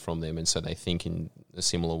learn from them, and so they think in a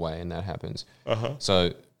similar way, and that happens.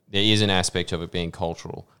 So there is an aspect of it being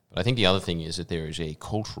cultural. But I think the other thing is that there is a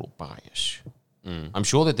cultural bias. I'm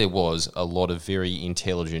sure that there was a lot of very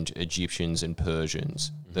intelligent Egyptians and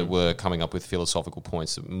Persians that were coming up with philosophical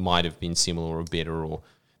points that might have been similar or better, or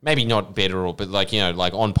maybe not better, but like, you know,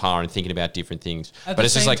 like on par and thinking about different things. But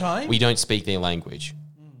it's just like, we don't speak their language.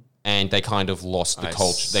 And they kind of lost the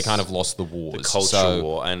culture. They kind of lost the wars. The culture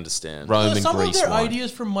war, I understand. Rome and Greece. Some of their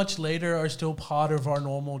ideas from much later are still part of our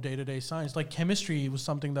normal day-to-day science. Like chemistry was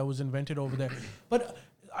something that was invented over there. But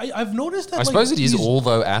I've noticed that... I suppose it is all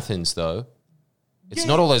though Athens, though. It's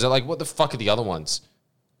not all those... Like, what the fuck are the other ones?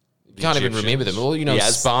 You can't even remember them. All, you know,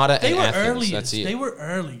 Sparta and Athens. That's it. They were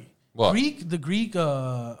early. What? The Greek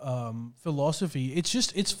philosophy,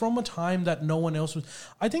 it's from a time that no one else was...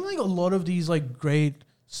 I think like a lot of these like great...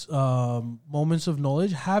 moments of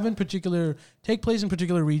knowledge take place in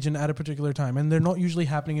particular region at a particular time, and they're not usually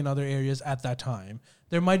happening in other areas at that time.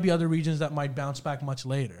 There might be other regions that might bounce back much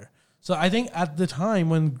later. So I think at the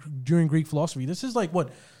time during Greek philosophy, this is like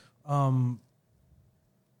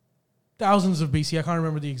thousands of BC. I can't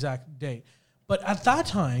remember the exact date. But at that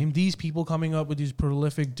time, these people coming up with these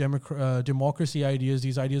prolific democracy ideas,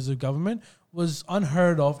 these ideas of government, was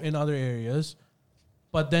unheard of in other areas.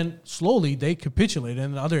 But then slowly they capitulated,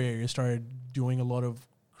 and other areas started doing a lot of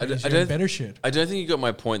better shit. I don't think you got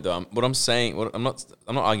my point, though. I'm not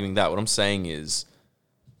arguing that. What I'm saying is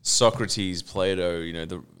Socrates, Plato, you know,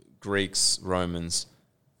 the Greeks, Romans.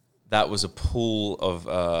 That was a pool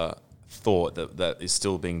of thought that is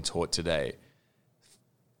still being taught today.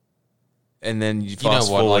 And then you fast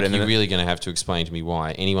forward, and you're really going to have to explain to me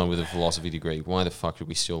why anyone with a philosophy degree, why the fuck are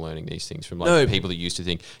we still learning these things from the people that used to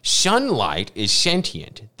think sunlight is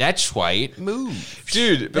sentient? That's why it moves,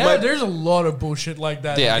 dude. But there's a lot of bullshit like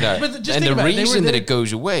that. Yeah, I know. But and the reason that it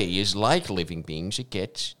goes away is, like living beings, it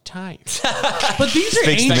gets tired. But these are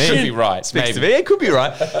ancient. That could be right. Speaks to me. It could be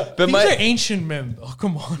right. But these are ancient men, though.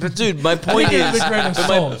 Come on, but dude. My point is.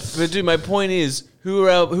 My point is, who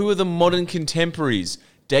are the modern contemporaries?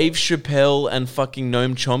 Dave Chappelle and fucking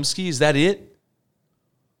Noam Chomsky, is that it?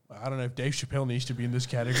 I don't know if Dave Chappelle needs to be in this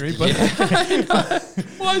category, but...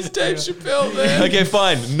 Why is Dave Chappelle there? Okay,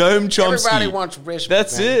 fine. Noam Chomsky. Everybody wants respect.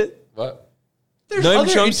 That's it. What? There's Noam other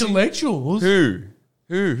Chomsky? Intellectuals. Who?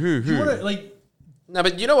 No,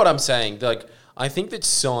 but you know what I'm saying? Like, I think that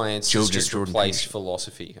science has just replaced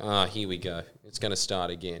philosophy. Here we go. It's going to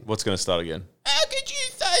start again. What's going to start again? How could you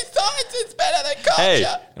say science is better than culture. Hey,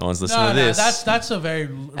 no one's listening to this. That's a very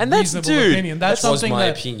And that's- reasonable dude, opinion. That's That was something my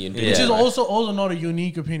that, opinion. which Yeah. is also not a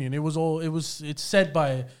unique opinion. It's said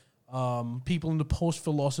by people in the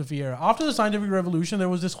post-philosophy era. After the scientific revolution, there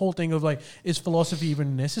was this whole thing of like, is philosophy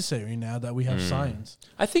even necessary now that we have science?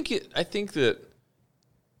 I think that.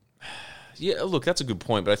 Yeah, look, that's a good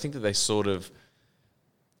point, but I think that they sort of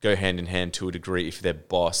go hand in hand to a degree if they're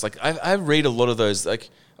boss. Like I read a lot of those, like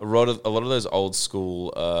a lot of those old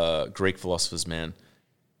school Greek philosophers, man.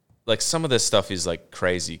 Like some of their stuff is like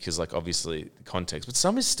crazy because like obviously the context, but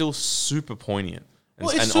some is still super poignant. Well,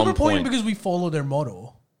 it's and super on poignant point. because we follow their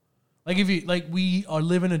model. Like if you we are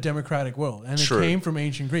living in a democratic world, and True. it came from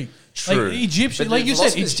ancient Greek. True. Like Egyptian, But like the you said,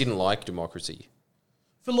 philosophers didn't like democracy.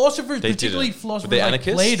 philosophers, They particularly didn't. Were philosophers they like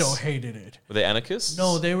anarchists? Plato, hated it. Were they anarchists?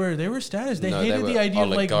 No, they were status. They No, they hated were the idea of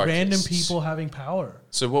like random oligarchists. people having power.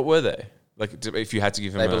 So what were they? Like if you had to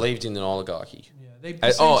give them They believed in an oligarchy. Yeah, they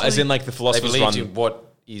as essentially- in like the They philosophers believed run in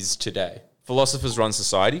what is today. philosophers run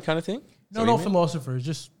society kind of thing? Is no, that not what you mean? philosophers,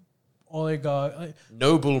 just oligarch.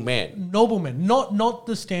 Noble men. Noblemen, not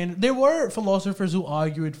the standard. There were philosophers who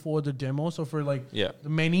argued for the demos, or for like Yeah. the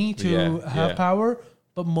many to Yeah, have yeah. power,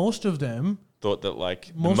 but most of them, Thought that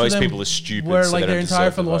like most, most of them people are stupid. Where so like they their don't entire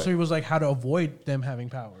deserve the vote. philosophy was like how to avoid them having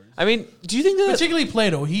powers. I mean, do you think that Particularly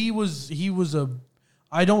Plato, he was a.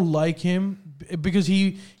 I don't like him because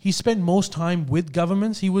he spent most time with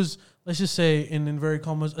governments. He was, let's just say, in inverted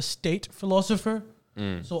commas, a state philosopher.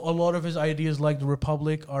 So a lot of his ideas, like the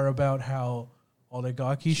Republic, are about how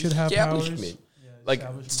oligarchy should have powers. Establishment. like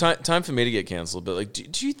it's time for me to get cancelled? But like,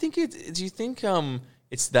 do you think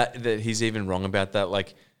it's that he's even wrong about that?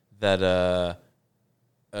 Like that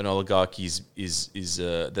an oligarchy is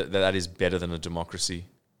that is better than a democracy,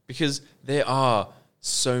 because there are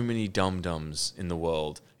so many dum-dums in the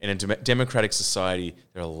world. In a democratic society,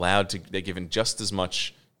 they're given just as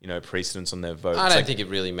much, precedence on their vote. I It's don't like- think it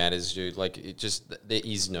really matters, dude. Like, there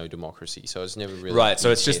is no democracy, so it's never really right. So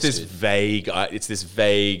been it's just this tested.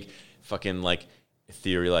 vague, fucking like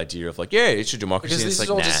ethereal idea of like, yeah, it's a democracy. Because and this it's is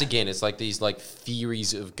like, all nah. just, again, it's like these like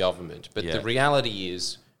theories of government. But Yeah. the reality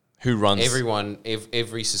is Who runs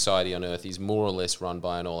every society on earth is more or less run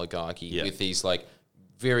by an oligarchy Yeah. with these like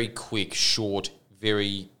very quick, short,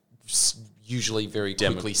 usually very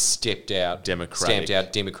quickly stamped out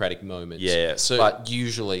democratic moments. Yeah, so- but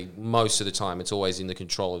usually, most of the time, it's always in the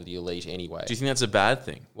control of the elite anyway. Do you think that's a bad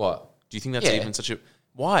thing? What? Do you think that's Yeah. even such a...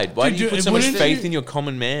 Why? Why Dude, do you dude, put so much wouldn't faith you- in your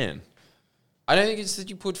common man? I don't think it's that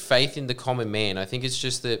you put faith in the common man. I think it's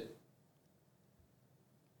just that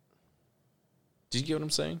Do you get what I'm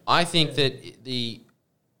saying? I think that the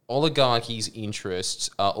oligarchy's interests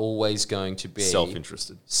are always going to be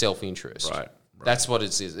Self-interested. Self-interest. Right. That's what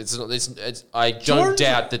it is. It's not. I don't Jordan's-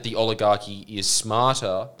 doubt that the oligarchy is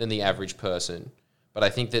smarter than the average person, but I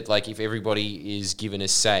think that like if everybody is given a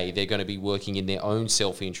say, they're going to be working in their own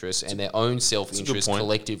self-interest, and their own self-interest point.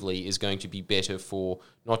 collectively is going to be better for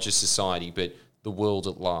not just society but the world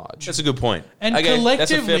at large. That's a good point. And Okay, that's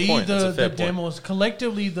a fair collectively, point. That's a the fair point. demos,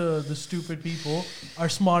 collectively, the stupid people are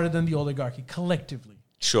smarter than the oligarchy. Collectively.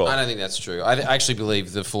 Sure. I don't think that's true. I actually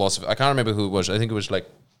believe the philosopher. I can't remember who it was. I think it was like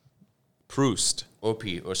Proust.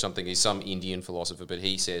 Opi or something. He's some Indian philosopher, but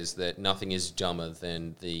he says that nothing is dumber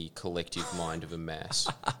than the collective mind of a mass,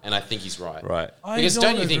 and I think he's right. Right. Because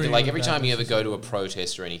don't you think agree that like with every that time you ever go to a necessarily.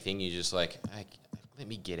 protest or anything, you're just like, let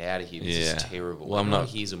me get out of here. This Yeah. is terrible. Well, I'm Everyone not-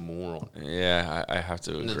 here's a moron. Yeah, I have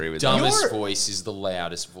to And agree the with that. dumbest You're- voice is the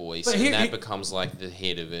loudest voice, But and here- that here- becomes like the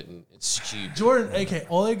head of it, and it's stupid. Jordan, okay,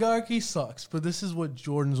 oligarchy sucks, but this is what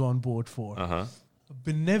Jordan's on board for. Uh-huh. A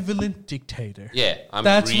benevolent dictator. Yeah, I'm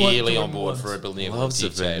That's what really on Jordan board wants. for a benevolent Loves a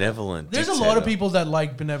dictator. benevolent There's a dictator. lot of people that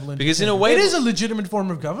like benevolent Because in a dictators. way- it is a legitimate form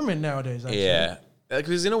of government nowadays, actually. Yeah.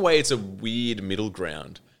 Because in a way, it's a weird middle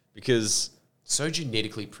ground. Because... So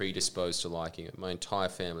genetically predisposed to liking it. My entire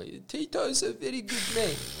family. Tito's a very good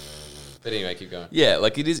man. But anyway, keep going. Yeah,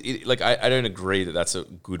 like it is. I don't agree that that's a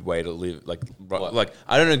good way to live. What? Like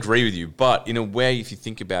I don't agree with you, but in a way, if you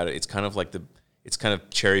think about it, it's kind of like it's kind of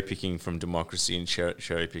cherry picking from democracy and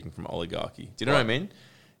cherry picking from oligarchy. Do you know what I mean?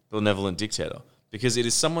 Benevolent dictator, because it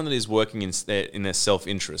is someone that is working in their self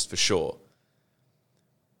interest for sure.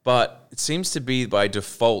 But it seems to be by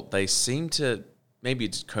default they seem to. Maybe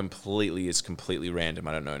it's completely random.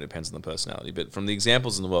 I don't know. It depends on the personality. But from the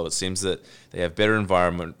examples in the world, it seems that they have better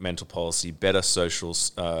environmental policy, better social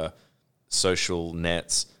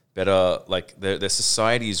nets, better like their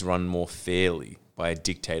societies run more fairly by a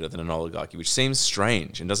dictator than an oligarchy, which seems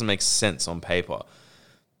strange and doesn't make sense on paper.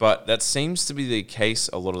 But that seems to be the case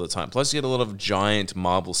a lot of the time. Plus, you get a lot of giant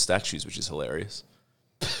marble statues, which is hilarious.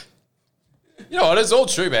 You know what? It's all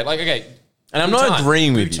true, man. Like, okay, And I'm not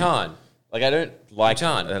agreeing with Bhutan. you. Like, I don't like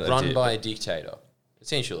Bhutan, that run idea. by a dictator,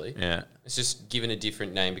 essentially. Yeah. It's just given a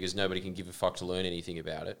different name because nobody can give a fuck to learn anything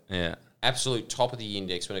about it. Yeah. Absolute top of the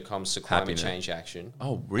index when it comes to climate Happiness. change action.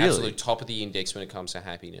 Oh, really? Absolute top of the index when it comes to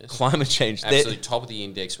happiness. Climate change. Absolute top of the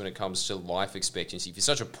index when it comes to life expectancy. If you're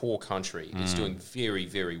such a poor country, Mm. it's doing very,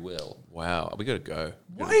 very well. Wow. We got to go.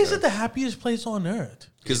 Why is it the happiest place on earth?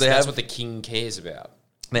 Because That's what the king cares about.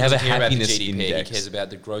 they have a He doesn't care about the happiness GDP, index. He cares about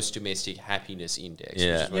the gross domestic happiness index.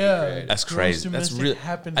 Yeah. Which is what Yeah. he created. That's Gross crazy. That's domestic really.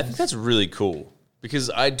 happiness. I think that's really cool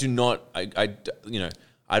because I do not.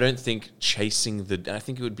 I don't think chasing the. I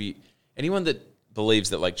think it would be anyone that believes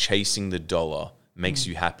that like chasing the dollar makes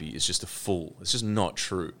you happy is just a fool. It's just not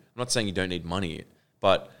true. I'm not saying you don't need money,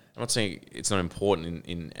 but I'm not saying it's not important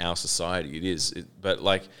in our society. It is, but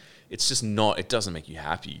like it's just not. It doesn't make you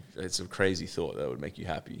happy. It's a crazy thought that would make you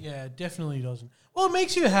happy. Yeah, it definitely doesn't. Well, it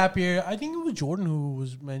makes you happier. I think it was Jordan who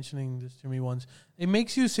was mentioning this to me once. It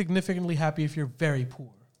makes you significantly happy if you're very poor.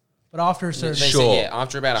 But after a certain... They Sure. say, yeah,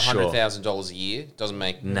 after about Sure. $100,000 a year, doesn't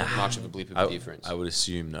make much of a blip of a difference. I would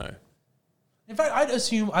assume no. In fact, I'd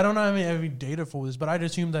assume... I don't know any data for this, but I'd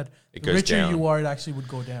assume that It the goes richer down. you are, it actually would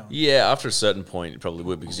go down. Yeah, after a certain point, it probably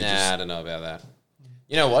would because you Nah, just I don't know about that.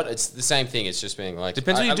 You know what? It's the same thing. It's just being like...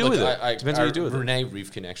 Depends what you do with it. Depends what you do with it. Renee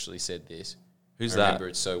Rivkin actually said this. Who's I that? remember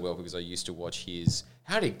it so well because I used to watch his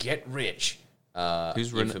How to Get Rich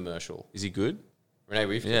Who's Rene- infomercial. Is he good? Renee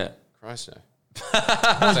Rivkin? Yeah. Christ, no. Oh, It's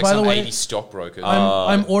like by the some way, 80 stockbroker.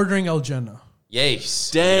 I'm ordering El Jenna. Yes.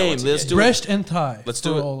 Damn, You know let's what to do Breast and thigh. Let's for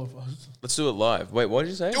do it. all of us. Let's do it live. Wait, what did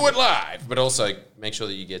you say? do it live. But also make sure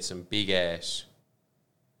that you get some big ass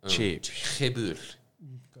Cheap. chibur.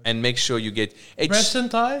 And make sure you get. Hey, Breast and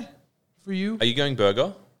thigh for you. are you going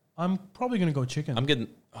burger? I'm probably going to go chicken. I'm getting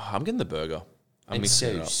the burger. I'm And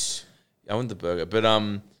mixing it up. sauce. I want the burger, but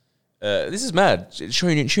this is mad.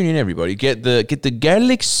 Tune in, everybody. Get the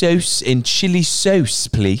garlic sauce and chili sauce,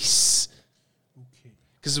 please. Okay.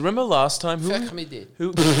 Because remember last time Fuck me dead.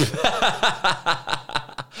 who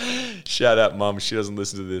shout out mum, she doesn't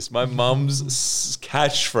listen to this. My mum's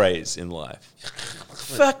catchphrase in life.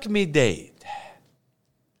 Fuck me dead.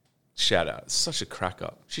 Shout out. It's such a crack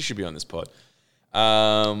up. She should be on this pod.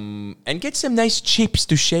 And get some nice chips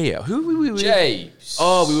to share. Who were we with? James.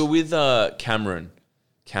 Oh, we were with Cameron.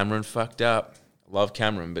 Cameron fucked up. Love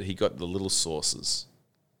Cameron, but he got the little sauces.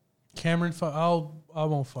 Cameron, I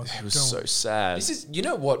won't fuck. It was so sad. This is, you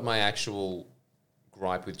know what my actual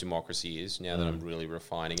gripe with democracy is now that Mm. I'm really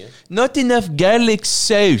refining it? Not enough garlic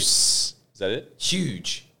sauce. Is that it?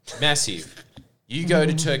 Huge. Massive. You go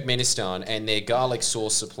to Turkmenistan and their garlic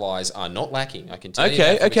sauce supplies are not lacking. I can tell you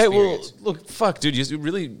that from Okay. Well, experience. look, fuck, dude, you're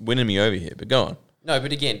really winning me over here. But go on. No,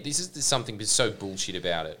 but again, this is something that's so bullshit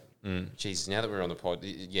about it. Mm. Jesus, now that we're on the pod,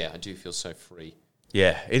 yeah, I do feel so free.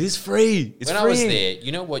 Yeah, it is free. It's When free. I was there,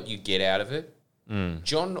 you know what you get out of it? Mm.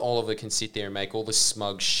 John Oliver can sit there and make all the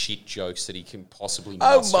smug shit jokes that he can possibly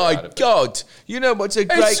Oh muster out my of it. god! You know what's a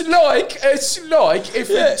great? It's like if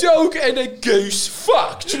Yeah. a dog and a goose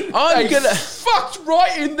fucked. I'm gonna- fucked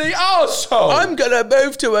right in the arsehole. I'm gonna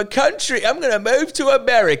move to a country. I'm gonna move to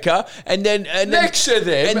America, and then lecture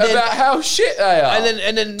them and then- about how shit they are.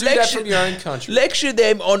 and then do lecture, that from your own country. Lecture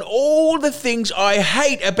them on all the things I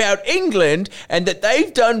hate about England and that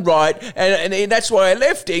they've done right, and that's why I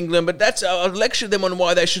left England. But I'll lecture them on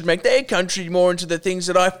why they should make their country more into the things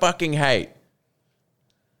that I fucking hate.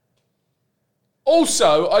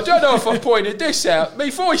 Also, I don't know if I pointed this out. My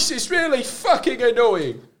voice is really fucking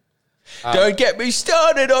annoying. Don't get me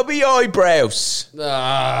started on my eyebrows.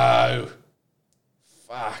 No.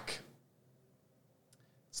 Fuck.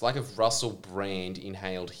 It's like if Russell Brand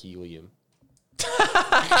inhaled helium.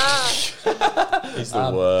 He's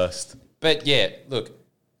the worst. But yeah, look,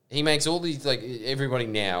 he makes all these, like, everybody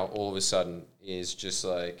now all of a sudden is just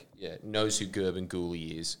like, yeah, knows who Gerben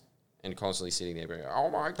Gooley is and constantly sitting there being, oh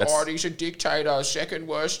my God, he's a dictator, second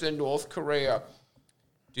worst than North Korea.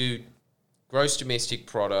 Dude, gross domestic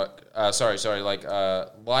product,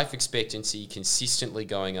 life expectancy consistently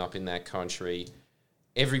going up in that country.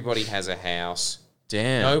 Everybody has a house.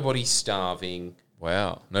 Damn. Nobody's starving.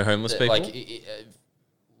 Wow. No homeless people?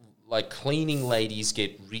 Like cleaning ladies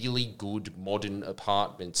get really good modern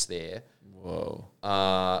apartments there. Whoa.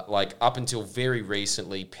 Like up until very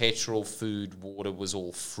recently, petrol, food, water was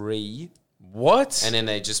all free. What? And then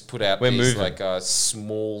they just put out We're these moving. like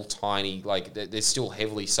small, tiny, like they're still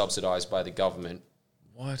heavily subsidized by the government.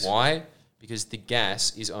 What? Why? Because the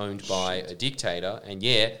gas is owned by a dictator, and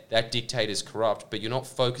yeah, that dictator's corrupt, but you're not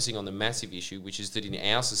focusing on the massive issue, which is that in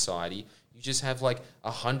our society, you just have like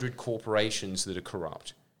 100 corporations that are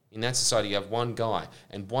corrupt. In that society, you have one guy,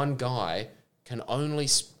 and one guy can only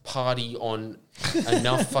party on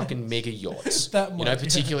enough fucking mega yachts. That much,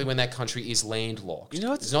 Particularly when that country is landlocked. You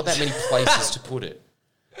know, there's not that many places to put it.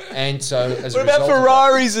 And so, as What a about result of that-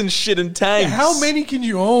 Ferraris and shit and tanks? How many can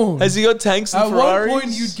you own? Has he got tanks and At Ferraris? one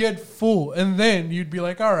point, you'd get full, and then you'd be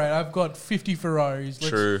like, "All right, I've got 50 Ferraris.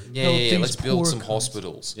 True. Let's Let's build poor some cunts."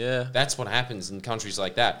 hospitals. Yeah. That's what happens in countries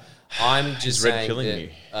like that. I'm just red saying pilling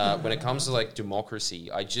that me. when it comes to like democracy,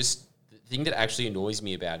 the thing that actually annoys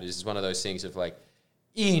me about it is one of those things of like,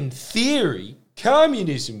 in theory,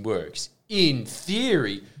 communism works. In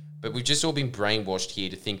theory. But we've just all been brainwashed here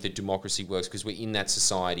to think that democracy works because we're in that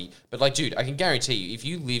society. But like, dude, I can guarantee you, if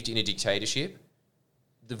you lived in a dictatorship,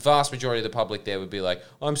 the vast majority of the public there would be like,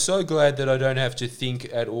 I'm so glad that I don't have to think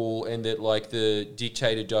at all and that like the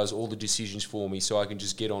dictator does all the decisions for me so I can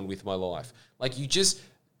just get on with my life. Like you just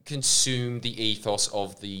consume the ethos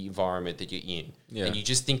of the environment that you're in. Yeah. And you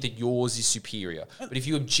just think that yours is superior. But if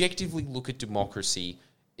you objectively look at democracy,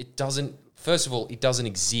 it doesn't, first of all, it doesn't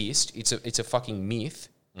exist. It's a fucking myth.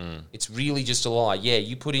 It's really just a lie. Yeah,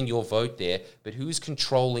 you put in your vote there, but who is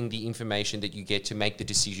controlling the information that you get to make the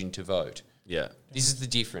decision to vote? Yeah. This is the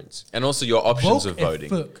difference. And also your options Woke of voting.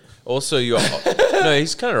 fuck. Also your... no,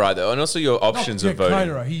 he's kind of right, though. And also your options of voting. Kind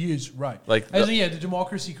of right. He is right. Like As the- in, the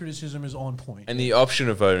democracy criticism is on point. And the option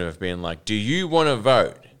of voting of being like, do you want to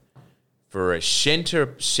vote for a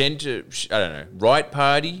center, I don't know, right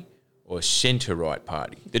party or center right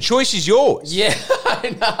party? The choice is yours. Yeah, I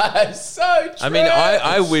know. So true. I mean,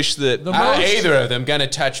 I wish that... Are either of them going to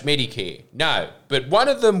touch Medicare? No. But one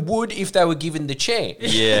of them would if they were given the chance.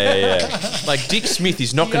 yeah. Like Dick Smith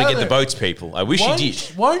is not The going to get the other- votes, people. I wish he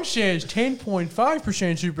did. One says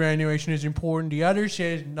 10.5% superannuation is important. The other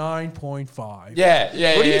says 9.5. Yeah.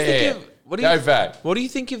 What do you think of... What do you, Go back. What do you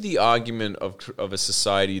think of the argument of a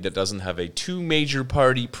society that doesn't have a two major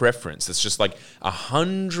party preference? That's just like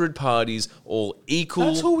 100 parties all equal.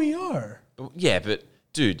 That's who we are. Yeah, but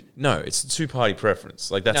dude, no, it's a two party preference.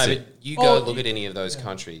 Like that's No, it. but you go Oh, look at any of those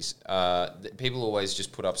countries. People always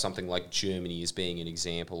just put up something like Germany as being an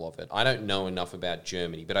example of it. I don't know enough about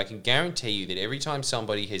Germany, but I can guarantee you that every time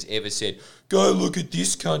somebody has ever said, "Go look at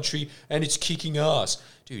this country and it's kicking ass,"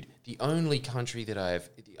 dude, the only countries that I've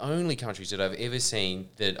ever seen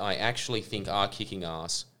that I actually think are kicking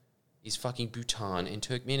ass is fucking Bhutan and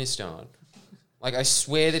Turkmenistan. Like, I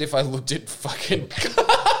swear that if I looked at fucking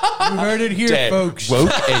You heard it here, Damn, folks. woke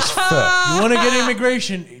as fuck. You want to get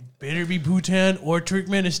immigration? It better be Bhutan or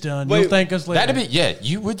Turkmenistan. Wait, You'll thank us later. That'd be, yeah,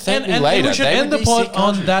 you would thank me and later. we should They end would the be pod sick on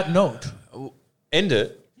countries. that note. End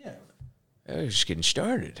it. Yeah. We're just getting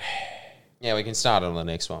started. Yeah, we can start on the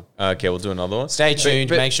next one. Okay, we'll do another one. Stay tuned.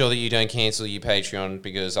 But- Make sure that you don't cancel your Patreon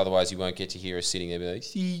because otherwise you won't get to hear us sitting there and be like,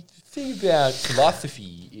 see, the thing about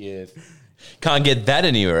philosophy is... Can't get that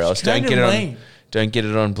anywhere else. Don't kinda get it lame. on. Don't get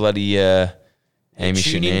it on bloody Hamish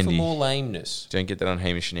Tune and in for Andy. more lameness. Don't get that on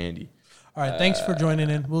Hamish and Andy. All right. Thanks for joining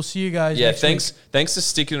in. We'll see you guys. Yeah, next thanks. week. Thanks for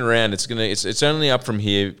sticking around. It's only up from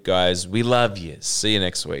here, guys. We love you. See you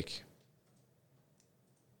next week.